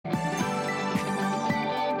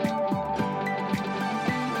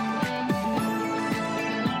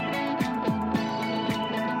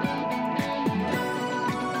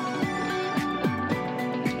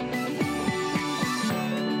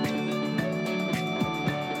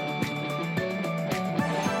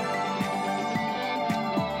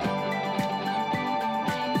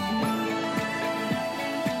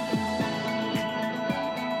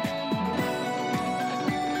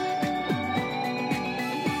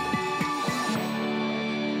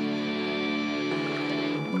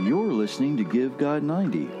listening to Give God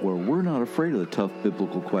 90, where we're not afraid of the tough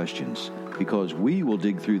biblical questions, because we will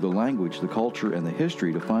dig through the language, the culture, and the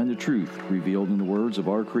history to find the truth revealed in the words of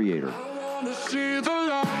our Creator.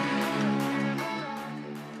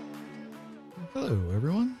 Hello,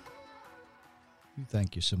 everyone.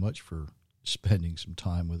 Thank you so much for spending some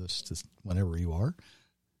time with us whenever you are.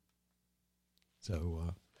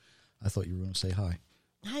 So I thought you were going to say hi.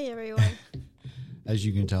 Hi, everyone. As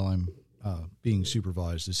you can tell, I'm being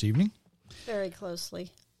supervised this evening. Very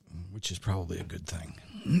closely. Which is probably a good thing.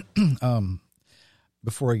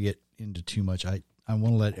 Before I get into too much, I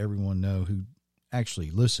want to let everyone know who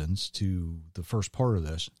actually listens to the first part of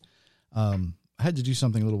this. I had to do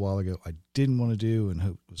something a little while ago I didn't want to do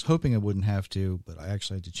and was hoping I wouldn't have to, but I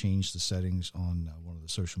actually had to change the settings on one of the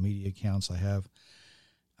social media accounts I have.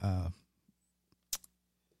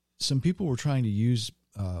 Some people were trying to use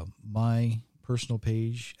my personal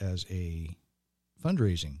page as a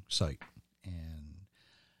fundraising site and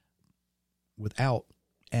without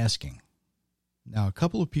asking. Now, a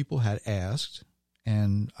couple of people had asked,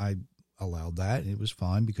 and I allowed that. It was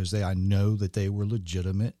fine because I know that they were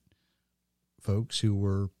legitimate folks who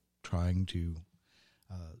were trying to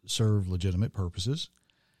serve legitimate purposes.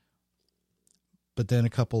 But then a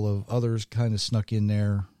couple of others kind of snuck in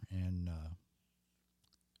there and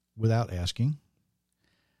without asking.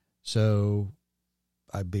 So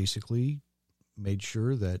I basically made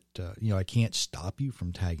sure that, I can't stop you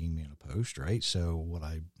from tagging me in a post, right? So what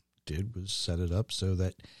I did was set it up so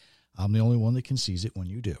that I'm the only one that can seize it when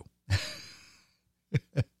you do.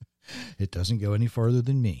 It doesn't go any farther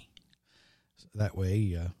than me. So that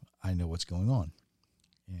way I know what's going on.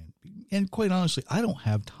 And quite honestly, I don't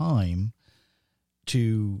have time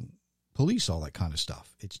to police all that kind of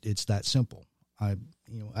stuff. It's that simple.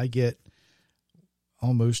 I get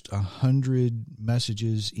almost 100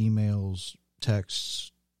 messages, emails,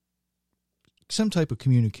 texts, some type of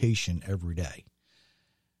communication every day.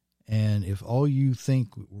 And if all you think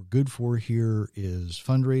we're good for here is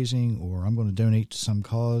fundraising or I'm going to donate to some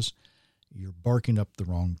cause, you're barking up the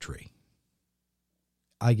wrong tree.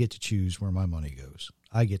 I get to choose where my money goes.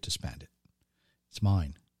 I get to spend it. It's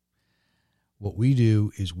mine. What we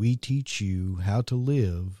do is we teach you how to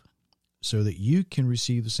live so that you can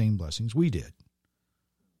receive the same blessings we did.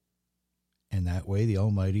 And that way, the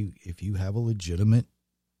Almighty, if you have a legitimate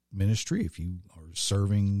ministry, if you are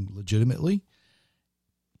serving legitimately,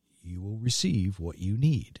 you will receive what you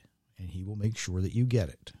need, and He will make sure that you get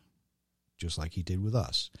it, just like He did with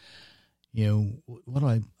us. What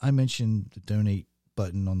I mentioned the donate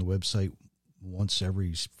button on the website once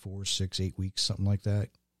every 4, 6, 8 weeks, something like that.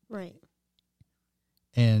 Right.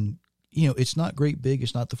 And, it's not great big.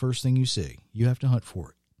 It's not the first thing you see. You have to hunt for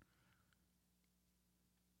it.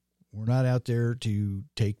 We're not out there to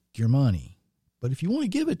take your money. But if you want to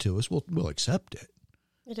give it to us, we'll accept it.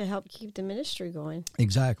 It'll help keep the ministry going.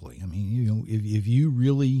 Exactly. I mean, if you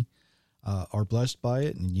really are blessed by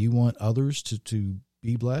it and you want others to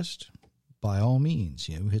be blessed, by all means,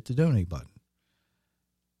 hit the donate button.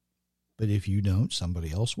 But if you don't,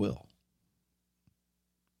 somebody else will.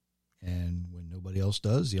 And when nobody else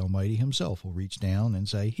does, the Almighty Himself will reach down and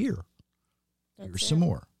say, here's some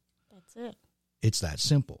more. That's it. It's that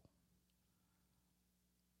simple.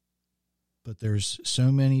 But there's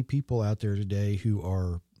so many people out there today who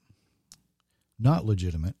are not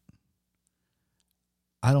legitimate.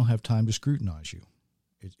 I don't have time to scrutinize you.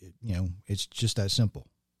 It's just that simple.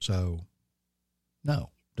 So, no,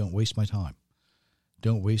 don't waste my time.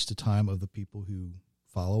 Don't waste the time of the people who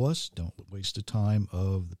follow us. Don't waste the time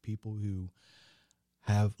of the people who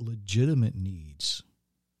have legitimate needs.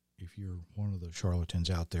 If you're one of the charlatans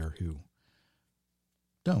out there who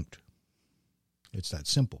don't. It's that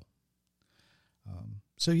simple.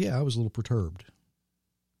 I was a little perturbed,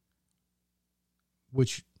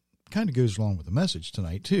 which kind of goes along with the message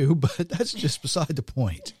tonight too, but that's just beside the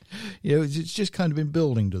point. It's just kind of been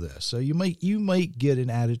building to this. So you might get an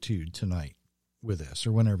attitude tonight with this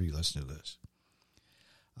or whenever you listen to this.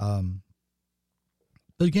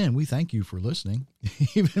 But again, we thank you for listening,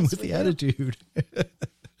 even with the attitude.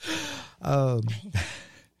 And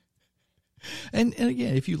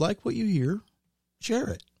again, if you like what you hear, share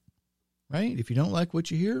it. Right? If you don't like what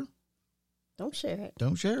you hear, don't share it.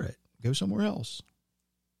 Don't share it. Go somewhere else.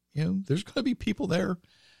 There's going to be people there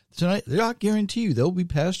tonight. I guarantee you there'll be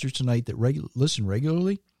pastors tonight that listen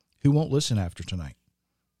regularly who won't listen after tonight.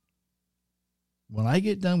 When I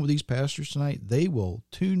get done with these pastors tonight, they will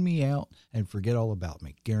tune me out and forget all about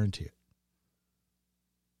me. Guarantee it.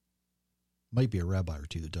 Might be a rabbi or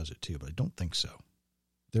two that does it too, but I don't think so.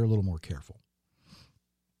 They're a little more careful.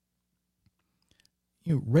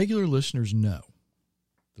 Regular listeners know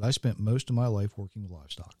but I spent most of my life working with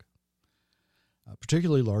livestock,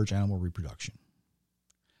 particularly large animal reproduction.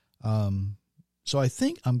 So I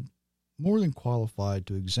think I'm more than qualified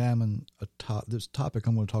to examine this topic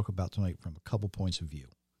I'm going to talk about tonight from a couple points of view.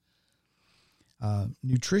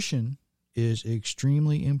 Nutrition is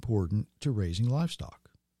extremely important to raising livestock,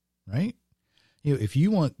 right? If you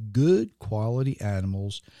want good quality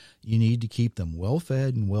animals, you need to keep them well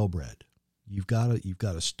fed and well bred. You've got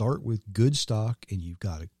to start with good stock, and you've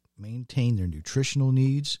got to maintain their nutritional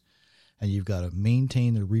needs, and you've got to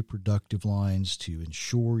maintain their reproductive lines to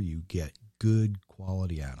ensure you get good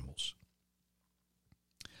quality animals.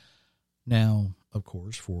 Now, of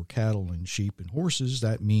course, for cattle and sheep and horses,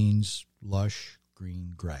 that means lush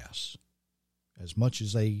green grass. As much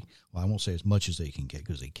as I won't say as much as they can get,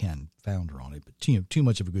 because they can founder on it, but too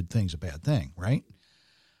much of a good thing's a bad thing, right?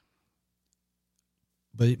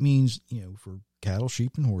 But it means, for cattle,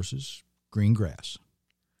 sheep, and horses, green grass.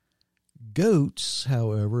 Goats,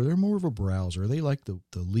 however, they're more of a browser. They like the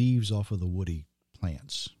leaves off of the woody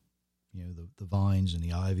plants, the vines and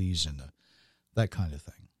the ivies and that kind of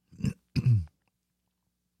thing.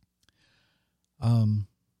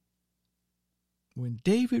 When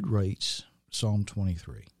David writes Psalm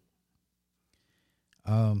 23,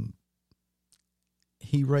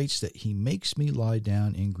 he writes that he makes me lie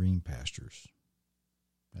down in green pastures.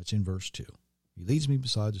 That's in verse 2. He leads me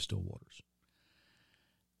beside the still waters.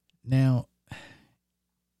 Now,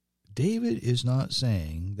 David is not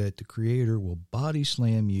saying that the Creator will body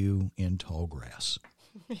slam you in tall grass.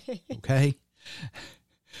 Okay?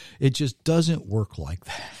 It just doesn't work like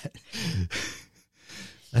that.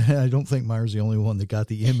 I don't think Myra's the only one that got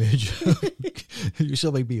the image. You're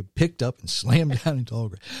somebody being picked up and slammed down in tall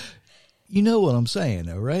grass. You know what I'm saying,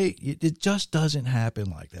 though, right? It just doesn't happen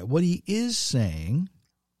like that. What he is saying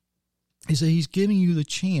is that he's giving you the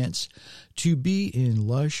chance to be in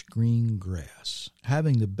lush green grass,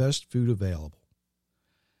 having the best food available.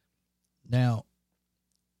 Now,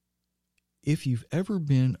 if you've ever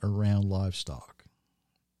been around livestock,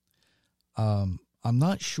 I'm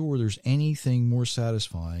not sure there's anything more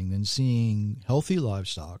satisfying than seeing healthy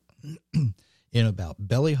livestock in about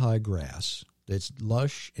belly-high grass that's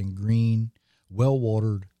lush and green,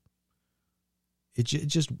 well-watered. It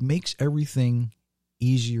just makes everything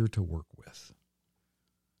easier to work with.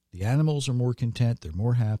 The animals are more content. They're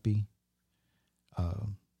more happy.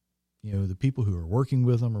 The people who are working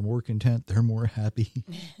with them are more content. They're more happy.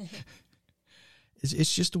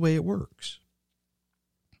 It's just the way it works.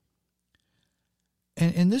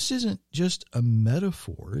 And this isn't just a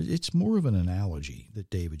metaphor. It's more of an analogy that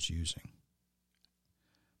David's using.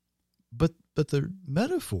 But the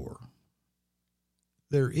metaphor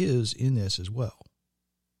there is in this as well.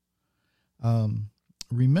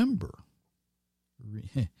 Remember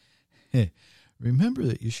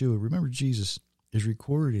that Jesus is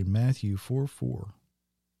recorded in Matthew 4:4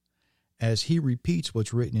 as he repeats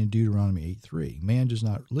what's written in Deuteronomy 8:3. Man does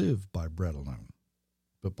not live by bread alone,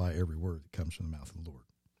 but by every word that comes from the mouth of the Lord.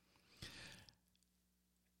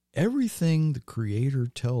 Everything the Creator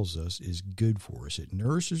tells us is good for us. It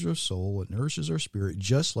nourishes our soul. It nourishes our spirit,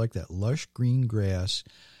 just like that lush green grass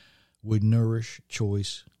would nourish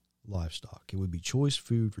choice livestock. It would be choice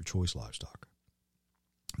food for choice livestock.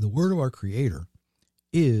 The Word of our Creator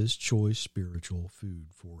is choice spiritual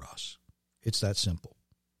food for us. It's that simple.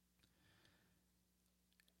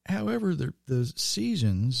 However, the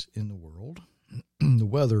seasons in the world, the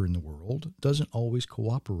weather in the world, doesn't always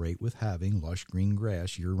cooperate with having lush green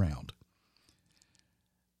grass year-round.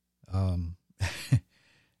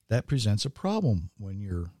 That presents a problem when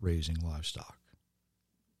you're raising livestock,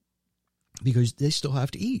 because they still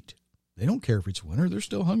have to eat. They don't care if it's winter. They're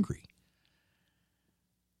still hungry.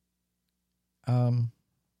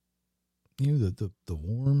 The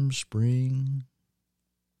warm spring,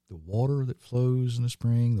 the water that flows in the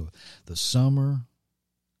spring, the summer,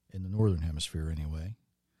 in the northern hemisphere anyway,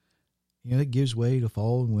 it gives way to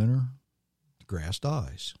fall and winter. The grass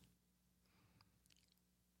dies.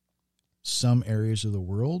 Some areas of the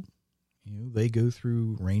world, they go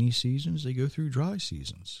through rainy seasons, they go through dry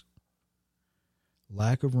seasons.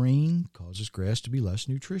 Lack of rain causes grass to be less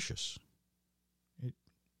nutritious. You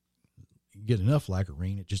get enough lack of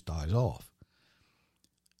rain, it just dies off.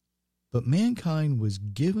 But mankind was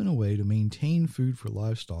given a way to maintain food for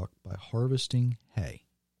livestock by harvesting hay.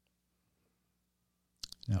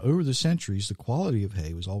 Now, over the centuries, the quality of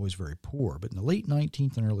hay was always very poor, but in the late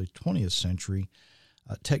 19th and early 20th century,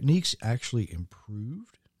 techniques actually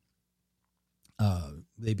improved.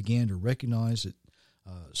 They began to recognize that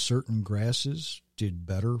certain grasses did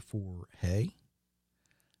better for hay.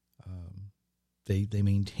 They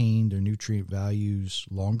maintain their nutrient values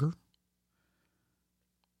longer.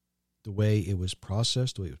 The way it was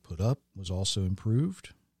processed, the way it was put up, was also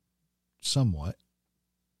improved somewhat.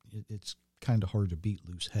 It's kind of hard to beat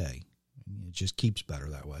loose hay. It just keeps better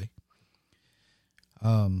that way.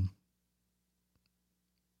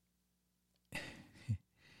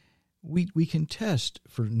 We can test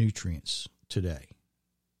for nutrients today.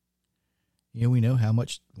 We know how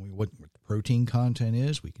much, what the protein content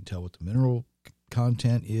is. We can tell what the mineral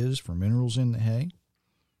content is for minerals in the hay.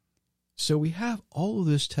 So we have all of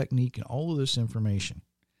this technique and all of this information.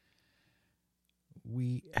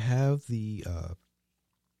 We have the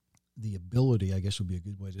ability, I guess would be a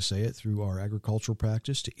good way to say it, through our agricultural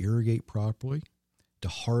practice to irrigate properly, to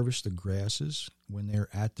harvest the grasses when they're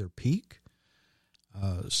at their peak,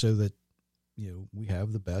 so that we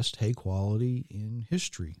have the best hay quality in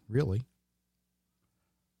history, really.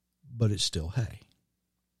 But it's still hay.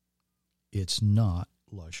 It's not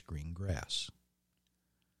lush green grass.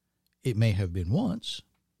 It may have been once,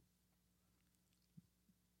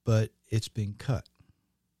 but it's been cut.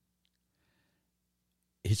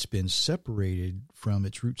 It's been separated from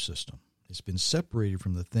its root system. It's been separated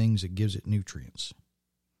from the things that gives it nutrients.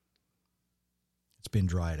 It's been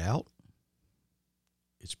dried out.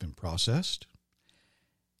 It's been processed.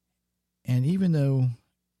 And even though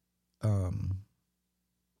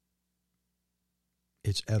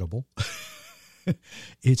it's edible,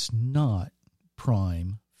 it's not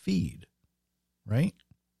prime feed, right?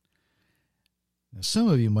 Now, some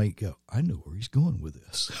of you might go, I know where he's going with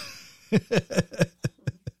this.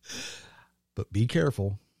 But be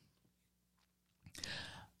careful.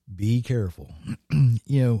 Be careful.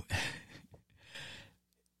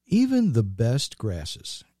 Even the best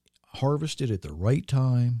grasses, harvested at the right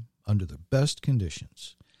time, under the best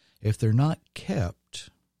conditions, if they're not kept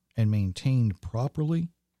and maintained properly,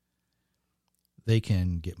 they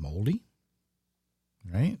can get moldy,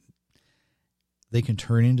 right? They can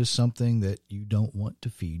turn into something that you don't want to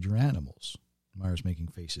feed your animals. Myra's making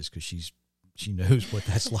faces because she knows what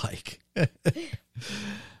that's like.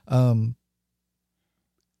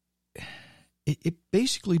 It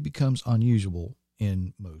basically becomes unusable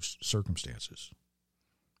in most circumstances.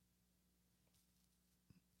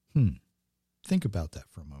 Think about that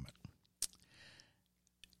for a moment.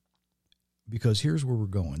 Because here's where we're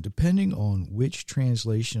going. Depending on which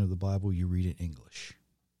translation of the Bible you read in English,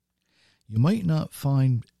 you might not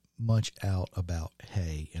find much out about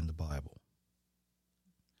hay in the Bible,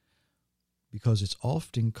 because it's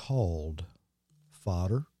often called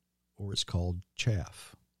fodder or it's called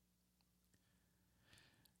chaff.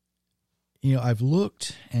 I've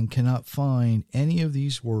looked and cannot find any of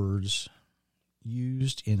these words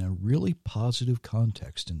used in a really positive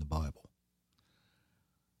context in the Bible.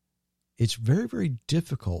 It's very, very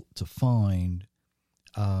difficult to find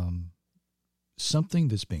something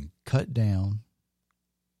that's been cut down,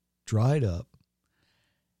 dried up,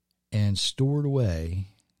 and stored away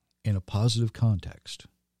in a positive context.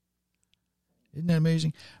 Isn't that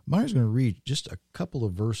amazing? Myra's going to read just a couple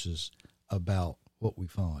of verses about what we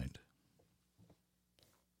find.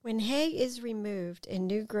 When hay is removed and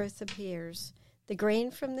new growth appears, the grain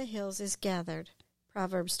from the hills is gathered.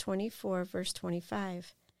 Proverbs 24, verse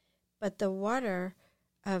 25. But the water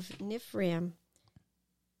of Nifrim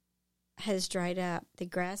has dried up. The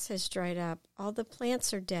grass has dried up. All the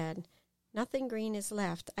plants are dead. Nothing green is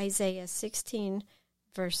left. Isaiah 16,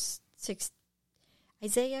 verse 6.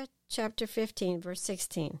 Isaiah chapter 15, verse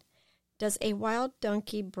 16. Does a wild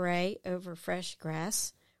donkey bray over fresh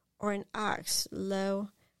grass, or an ox low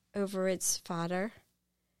over its fodder?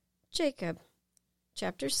 Jacob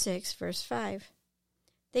chapter 6, verse 5.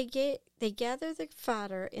 They gather the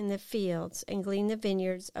fodder in the fields and glean the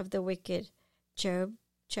vineyards of the wicked. Job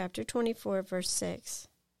chapter 24, verse 6.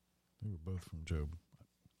 They were both from Job.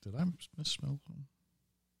 Did I misspell them?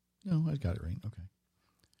 No, I got it right. Okay.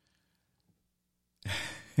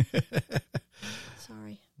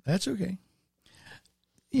 Sorry. That's okay.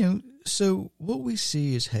 So what we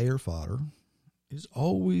see as hay or fodder is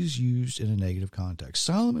always used in a negative context.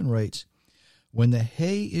 Solomon writes, when the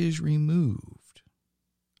hay is removed,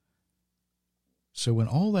 so when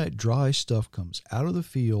all that dry stuff comes out of the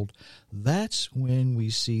field, that's when we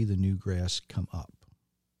see the new grass come up.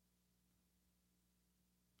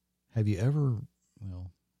 Have you ever,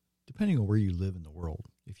 depending on where you live in the world,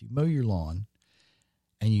 if you mow your lawn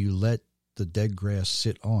and you let the dead grass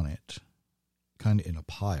sit on it, kind of in a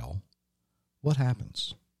pile, what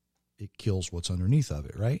happens? It kills what's underneath of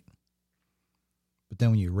it, right? But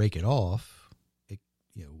then when you rake it off,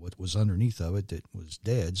 what was underneath of it that was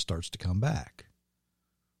dead starts to come back.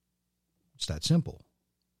 It's that simple.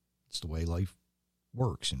 It's the way life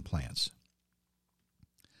works in plants.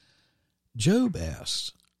 Job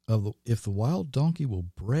asks if the wild donkey will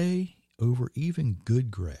bray over even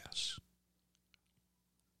good grass.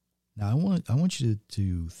 Now, I want you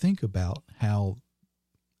to think about how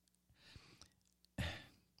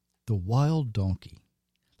the wild donkey,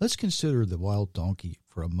 let's consider the wild donkey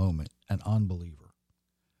for a moment an unbeliever.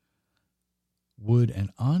 Would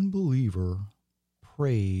an unbeliever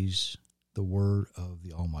praise the word of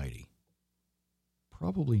the Almighty?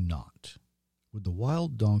 Probably not. Would the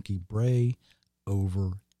wild donkey bray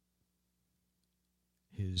over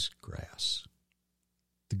his grass,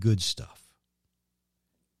 the good stuff?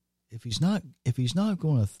 If he's not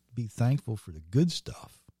going to be thankful for the good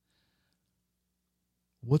stuff,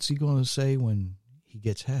 what's he going to say when he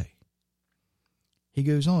gets hay? He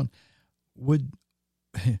goes on, would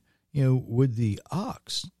the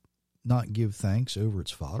ox not give thanks over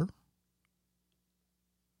its fodder?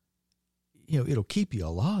 It'll keep you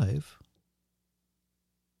alive,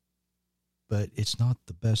 but it's not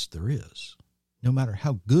the best there is. No matter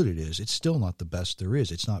how good it is, it's still not the best there is.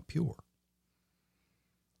 It's not pure.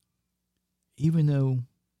 Even though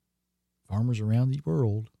farmers around the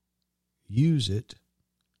world use it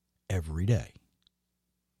every day.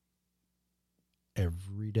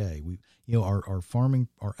 Every day. Our farming,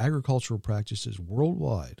 our agricultural practices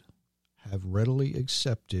worldwide have readily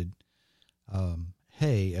accepted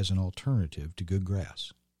hay as an alternative to good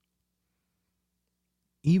grass.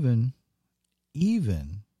 Even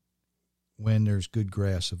when there's good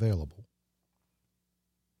grass available.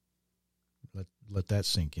 Let that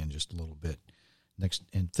sink in just a little bit.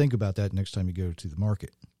 And think about that next time you go to the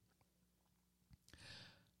market.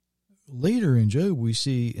 Later in Job, we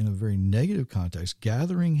see in a very negative context,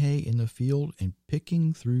 gathering hay in the field and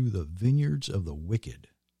picking through the vineyards of the wicked.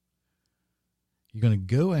 You're going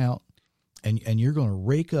to go out and you're going to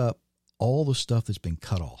rake up all the stuff that's been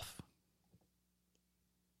cut off.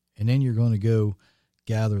 And then you're going to go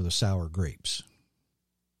gather the sour grapes.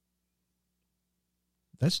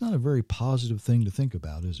 That's not a very positive thing to think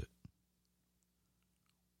about, is it?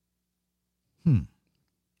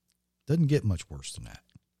 Doesn't get much worse than that.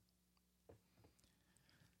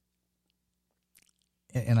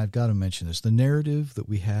 And I've got to mention this. The narrative that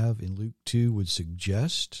we have in Luke 2 would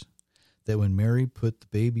suggest that when Mary put the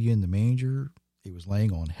baby in the manger, it was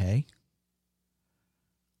laying on hay.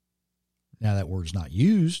 Now, that word's not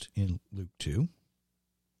used in Luke 2,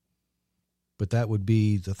 but that would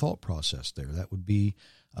be the thought process there. That would be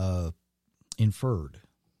inferred.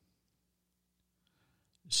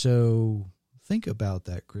 So think about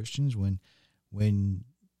that, Christians. When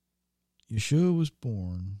Yeshua was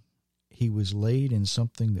born, he was laid in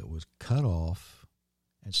something that was cut off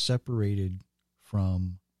and separated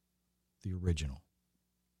from the original,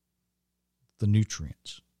 the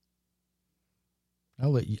nutrients.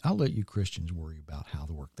 I'll let you Christians worry about how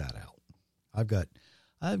to work that out.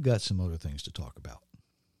 I've got some other things to talk about.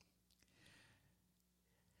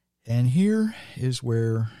 And here is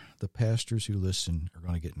where the pastors who listen are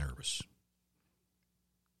going to get nervous.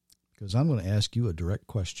 Because I'm going to ask you a direct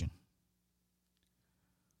question.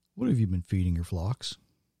 What have you been feeding your flocks?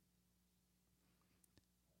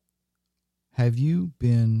 Have you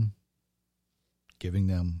been giving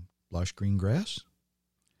them lush green grass?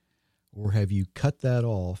 Or have you cut that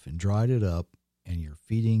off and dried it up and you're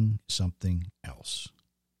feeding something else?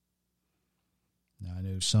 Now, I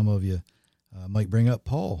know some of you might bring up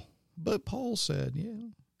Paul, but Paul said, yeah.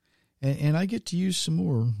 And I get to use some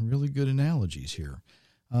more really good analogies here.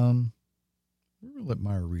 We're going to let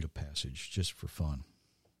Myra read a passage just for fun.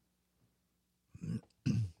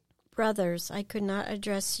 Brothers, I could not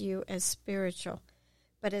address you as spiritual,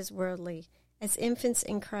 but as worldly, as infants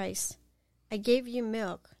in Christ. I gave you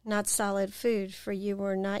milk, not solid food, for you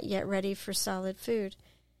were not yet ready for solid food.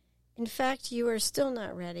 In fact, you are still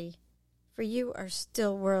not ready, for you are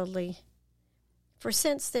still worldly. For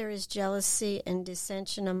since there is jealousy and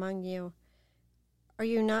dissension among you, are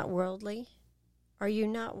you not worldly? Are you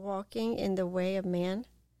not walking in the way of man?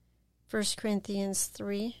 1 Corinthians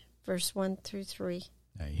 3, verse 1 through 3.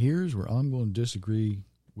 Now, here's where I'm going to disagree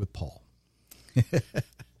with Paul.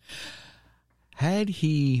 Had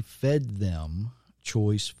he fed them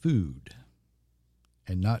choice food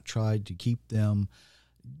and not tried to keep them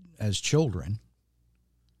as children,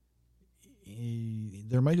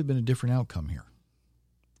 there might have been a different outcome here,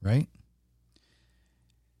 right?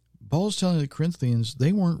 Paul's telling the Corinthians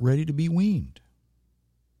they weren't ready to be weaned.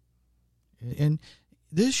 And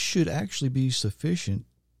this should actually be sufficient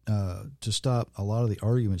to stop a lot of the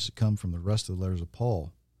arguments that come from the rest of the letters of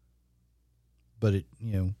Paul. But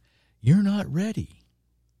you're not ready.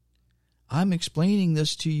 I'm explaining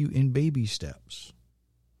this to you in baby steps.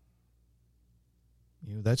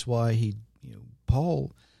 That's why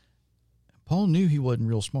Paul knew he wasn't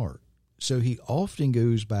real smart. So he often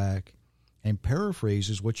goes back and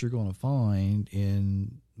paraphrases what you're going to find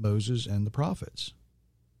in Moses and the prophets.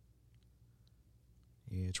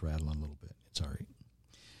 Yeah, it's rattling a little bit. It's all right.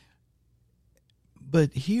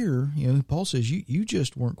 But here, Paul says you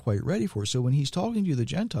just weren't quite ready for it. So when he's talking to the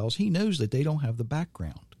Gentiles, he knows that they don't have the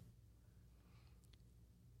background.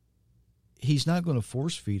 He's not going to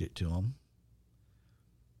force feed it to them.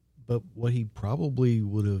 But what he probably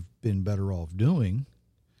would have been better off doing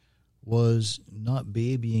was not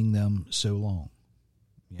babying them so long.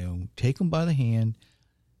 Take them by the hand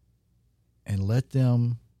and let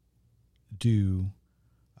them do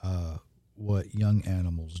what young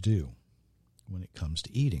animals do when it comes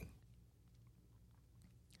to eating.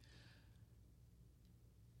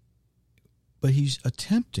 But he's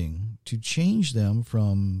attempting to change them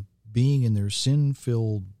from being in their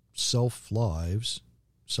sin-filled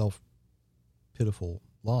self-pitiful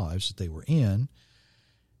lives that they were in,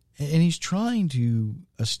 and he's trying to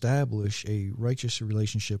establish a righteous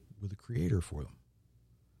relationship with the Creator for them,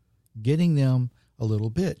 getting them a little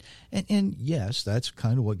bit. And yes, that's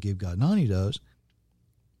kind of what Give God 90 does.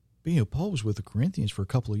 But, Paul was with the Corinthians for a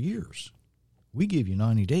couple of years. We give you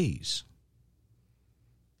 90 days.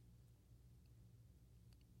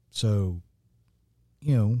 So,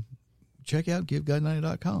 check out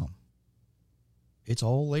GiveGod90.com. It's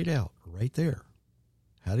all laid out right there.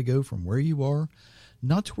 How to go from where you are,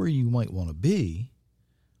 not to where you might want to be,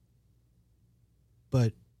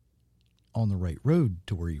 but on the right road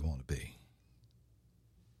to where you want to be.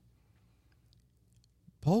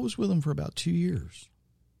 Paul was with them for about 2 years,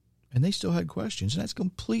 and they still had questions, and that's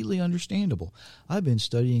completely understandable. I've been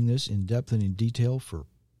studying this in depth and in detail for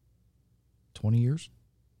 20 years.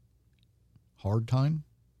 Hard time.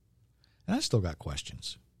 And I still got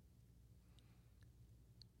questions.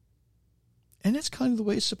 And that's kind of the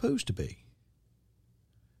way it's supposed to be.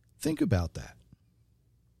 Think about that.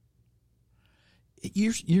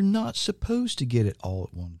 You're not supposed to get it all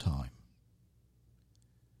at one time.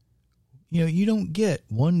 You don't get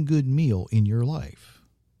one good meal in your life.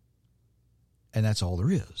 And that's all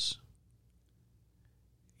there is.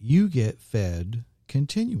 You get fed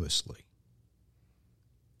continuously.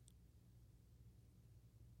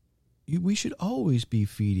 We should always be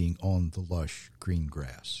feeding on the lush green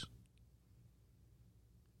grass.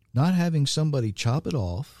 Not having somebody chop it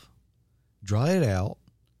off, dry it out,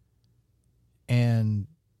 and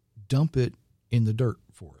dump it in the dirt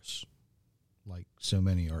for us, like so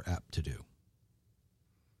many are apt to do.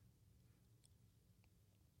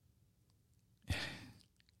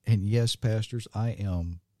 And yes, pastors, I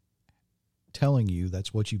am telling you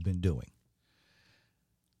that's what you've been doing.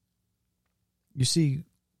 You see,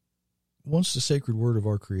 once the sacred word of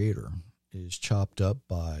our Creator is chopped up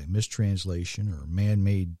by mistranslation or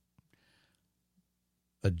man-made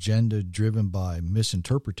agenda driven by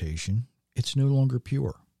misinterpretation, it's no longer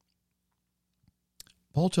pure.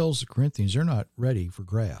 Paul tells the Corinthians they're not ready for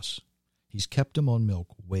grass. He's kept them on milk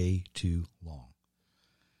way too long.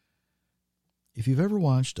 If you've ever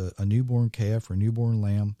watched a newborn calf or a newborn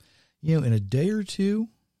lamb, in a day or two,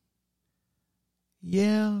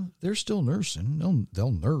 yeah, they're still nursing.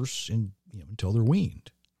 They'll nurse until they're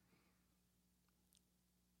weaned.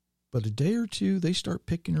 But a day or two, they start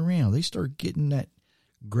picking around. They start getting that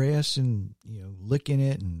grass and licking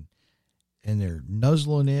it, and they're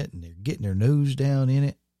nuzzling it, and they're getting their nose down in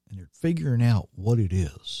it, and they're figuring out what it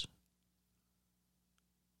is.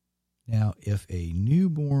 Now, if a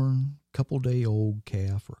newborn, couple-day-old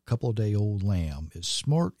calf or a couple-day-old lamb is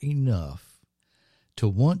smart enough to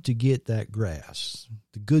want to get that grass,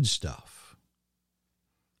 the good stuff,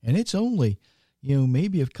 and it's only,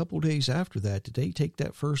 maybe a couple days after that they take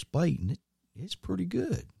that first bite, and it's pretty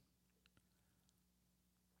good.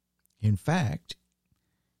 In fact,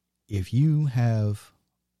 if you have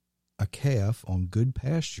a calf on good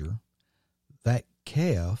pasture, that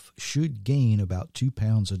calf should gain about 2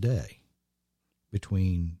 pounds a day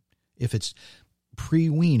if it's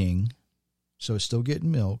pre-weaning, so it's still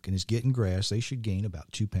getting milk and it's getting grass, they should gain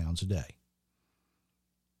about 2 pounds a day.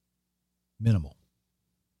 Minimal.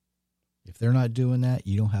 If they're not doing that,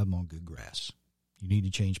 you don't have them on good grass. You need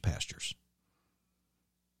to change pastures.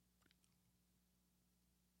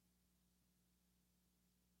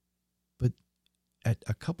 But at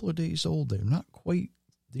a couple of days old, they're not quite,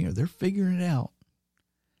 they're figuring it out.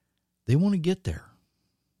 They want to get there.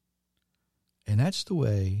 And that's the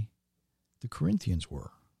way the Corinthians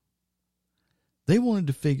were. They wanted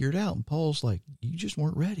to figure it out, and Paul's like, you just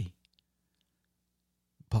weren't ready.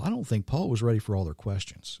 I don't think Paul was ready for all their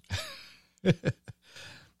questions.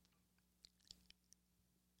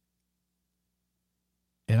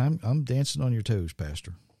 And I'm dancing on your toes,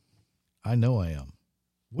 Pastor. I know I am.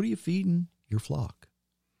 What are you feeding your flock?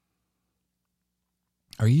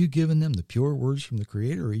 Are you giving them the pure words from the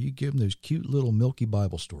Creator, or are you giving those cute little milky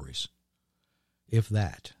Bible stories? If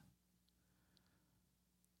that.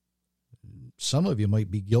 Some of you might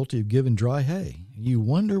be guilty of giving dry hay, and you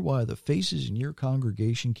wonder why the faces in your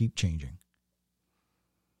congregation keep changing.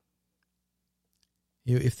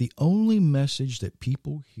 You know, if the only message that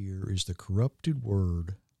people hear is the corrupted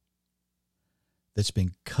word that's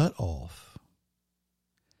been cut off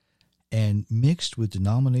and mixed with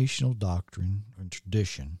denominational doctrine and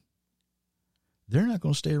tradition, they're not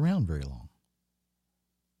going to stay around very long.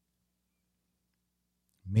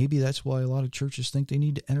 Maybe that's why a lot of churches think they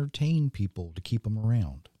need to entertain people to keep them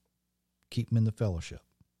around, keep them in the fellowship.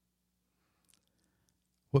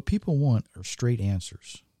 What people want are straight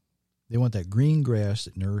answers. They want that green grass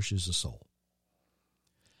that nourishes the soul.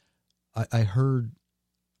 I heard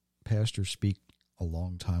pastors speak a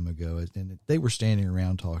long time ago, and they were standing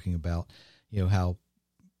around talking about, how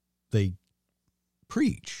they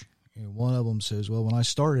preach. One of them says, well, when I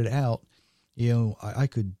started out, I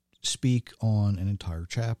could speak on an entire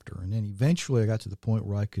chapter. And then eventually I got to the point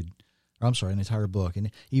where an entire book.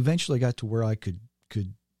 And eventually I got to where I could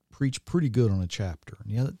preach pretty good on a chapter.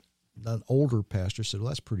 And an older pastor said, well,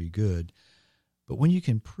 that's pretty good. But when you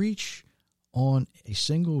can preach on a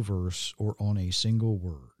single verse or on a single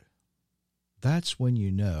word, that's when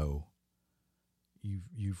you know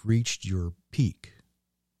you've reached your peak.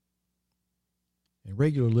 And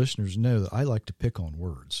regular listeners know that I like to pick on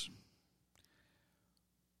words.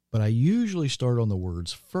 But I usually start on the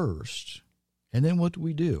words first, and then what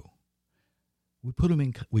do? We put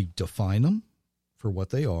them we define them for what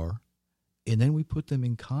they are, and then we put them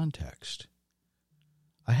in context.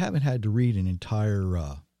 I haven't had to read an entire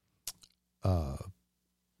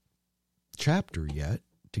chapter yet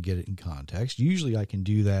to get it in context. Usually I can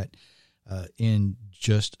do that in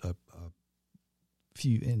just a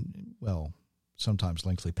few, sometimes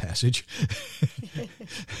lengthy passage.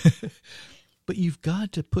 But you've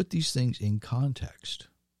got to put these things in context.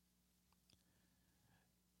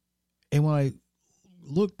 And when I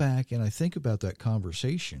look back and I think about that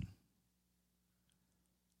conversation,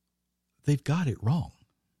 they've got it wrong.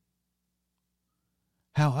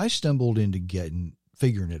 How I stumbled into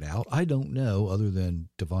figuring it out, I don't know, other than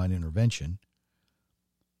divine intervention.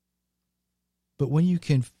 But when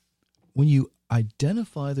you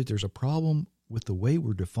identify that there's a problem with the way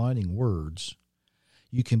we're defining words,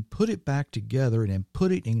 you can put it back together and then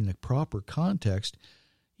put it in the proper context.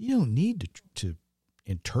 You don't need to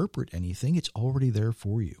interpret anything. It's already there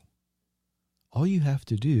for you. All you have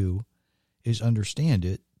to do is understand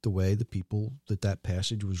it the way the people that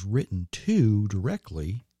passage was written to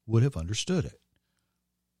directly would have understood it.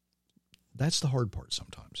 That's the hard part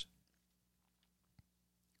sometimes.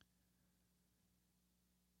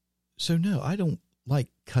 So no, I don't like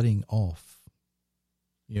cutting off,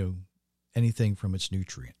 anything from its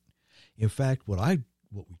nutrient. In fact, what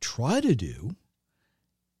we try to do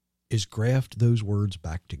is graft those words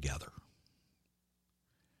back together.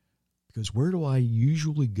 Because where do I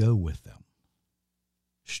usually go with them?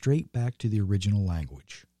 Straight back to the original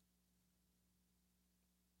language.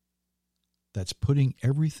 That's putting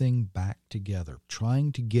everything back together,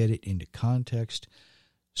 trying to get it into context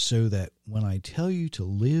so that when I tell you to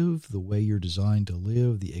live the way you're designed to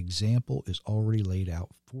live, the example is already laid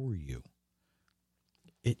out for you.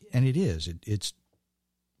 It's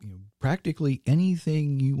practically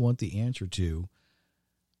anything you want the answer to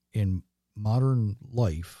in modern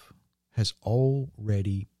life has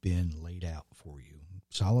already been laid out for you.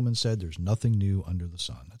 Solomon said there's nothing new under the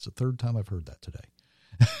sun. That's the third time I've heard that today.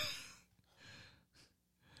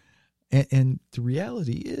 and the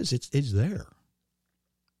reality is it's there.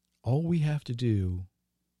 All we have to do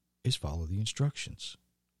is follow the instructions.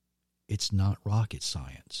 It's not rocket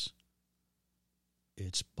science.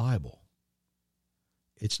 It's Bible.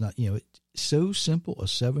 It's not, it's so simple a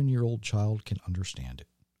 7-year-old child can understand it.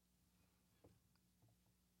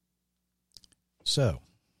 So,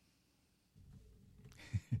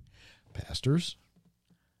 pastors,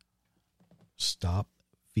 stop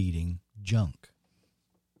feeding junk.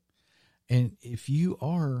 And if you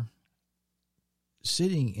are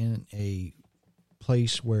sitting in a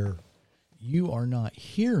place where you are not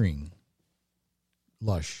hearing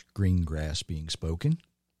lush green grass being spoken,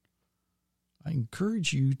 I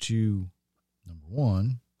encourage you to, number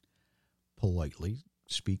one, politely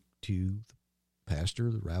speak to the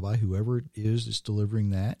pastor, the rabbi, whoever it is that's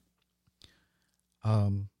delivering that,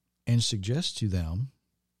 and suggest to them,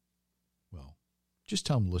 just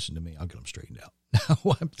tell them to listen to me. I'll get them straightened out.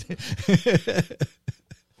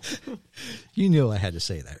 You knew I had to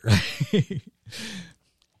say that,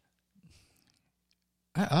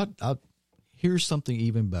 right? Here's something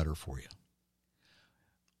even better for you.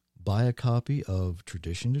 Buy a copy of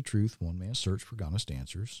Tradition to Truth, One Man's Search for Honest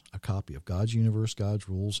Answers, a copy of God's Universe, God's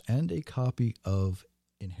Rules, and a copy of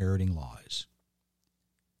Inheriting Lies.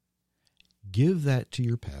 Give that to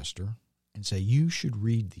your pastor and say, you should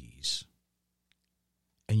read these,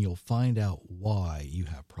 and you'll find out why you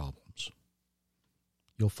have problems.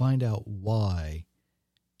 You'll find out why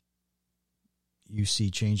you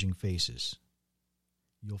see changing faces.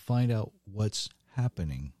 You'll find out what's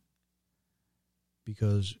happening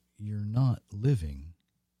because you're not living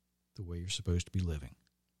the way you're supposed to be living.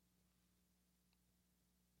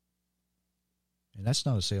 And that's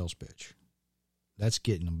not a sales pitch. That's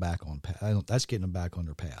getting them back on path. That's getting them back on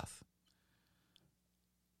their path.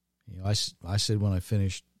 You know, I said when I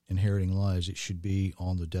finished Inheriting Lies, it should be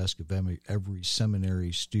on the desk of every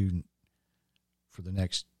seminary student for the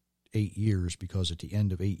next 8 years, because at the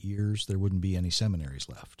end of 8 years, there wouldn't be any seminaries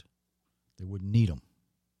left. They wouldn't need them.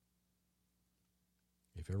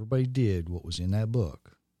 If everybody did what was in that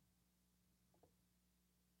book,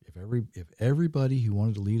 if everybody who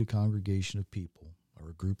wanted to lead a congregation of people or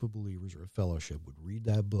a group of believers or a fellowship would read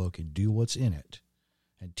that book and do what's in it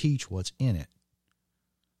and teach what's in it,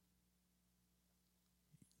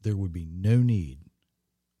 there would be no need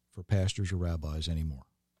for pastors or rabbis anymore,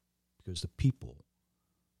 because the people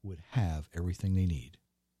would have everything they need.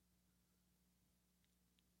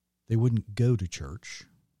 They wouldn't go to church.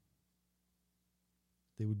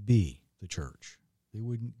 They would be the church. They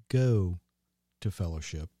wouldn't go to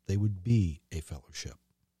fellowship. They would be a fellowship.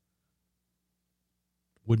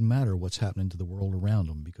 Wouldn't matter what's happening to the world around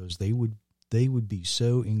them, because they would be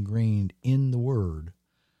so ingrained in the Word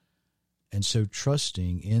and so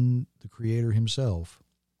trusting in the Creator Himself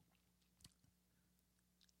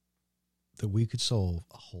that we could solve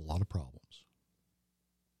a whole lot of problems.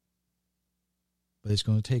 But it's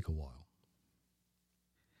going to take a while.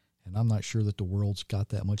 And I'm not sure that the world's got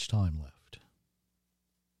that much time left.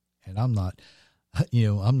 And I'm not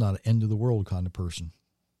an end of the world kind of person.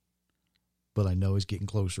 But I know it's getting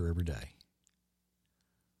closer every day.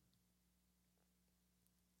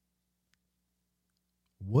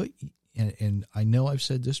 And I know I've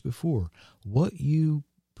said this before, what you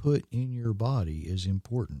put in your body is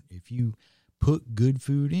important. If you put good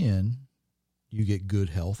food in, you get good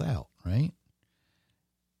health out, right?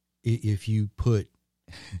 If you put,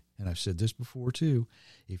 and I've said this before too,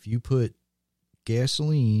 if you put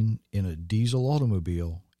gasoline in a diesel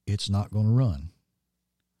automobile, it's not going to run.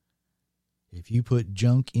 If you put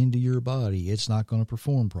junk into your body, it's not going to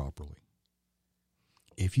perform properly.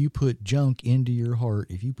 If you put junk into your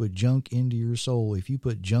heart, if you put junk into your soul, if you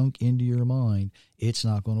put junk into your mind, it's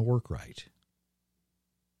not going to work right.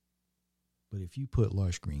 But if you put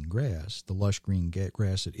lush green grass, the lush green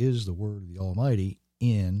grass that is the Word of the Almighty,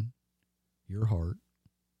 in your heart,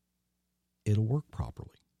 it'll work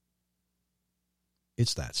properly.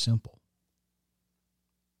 It's that simple.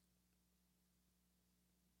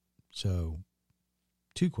 So,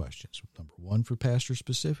 2 questions. Number 1, for pastors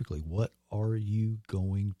specifically, what are you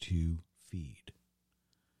going to feed?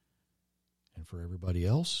 And for everybody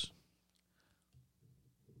else,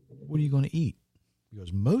 what are you going to eat?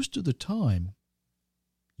 Because most of the time,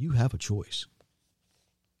 you have a choice.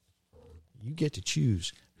 You get to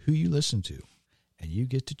choose who you listen to, and you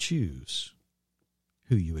get to choose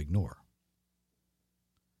who you ignore.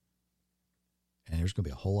 And there's going to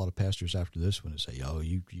be a whole lot of pastors after this one that say, oh,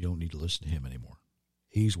 you don't need to listen to him anymore.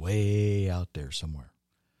 He's way out there somewhere.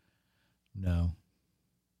 No.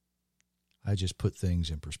 I just put things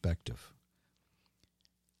in perspective.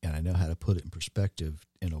 And I know how to put it in perspective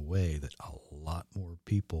in a way that a lot more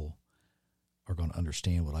people are going to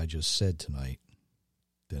understand what I just said tonight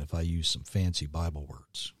than if I use some fancy Bible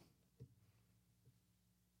words.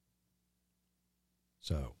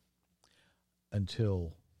 So,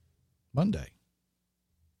 until Monday,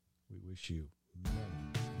 we wish you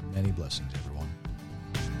many, many blessings, everyone.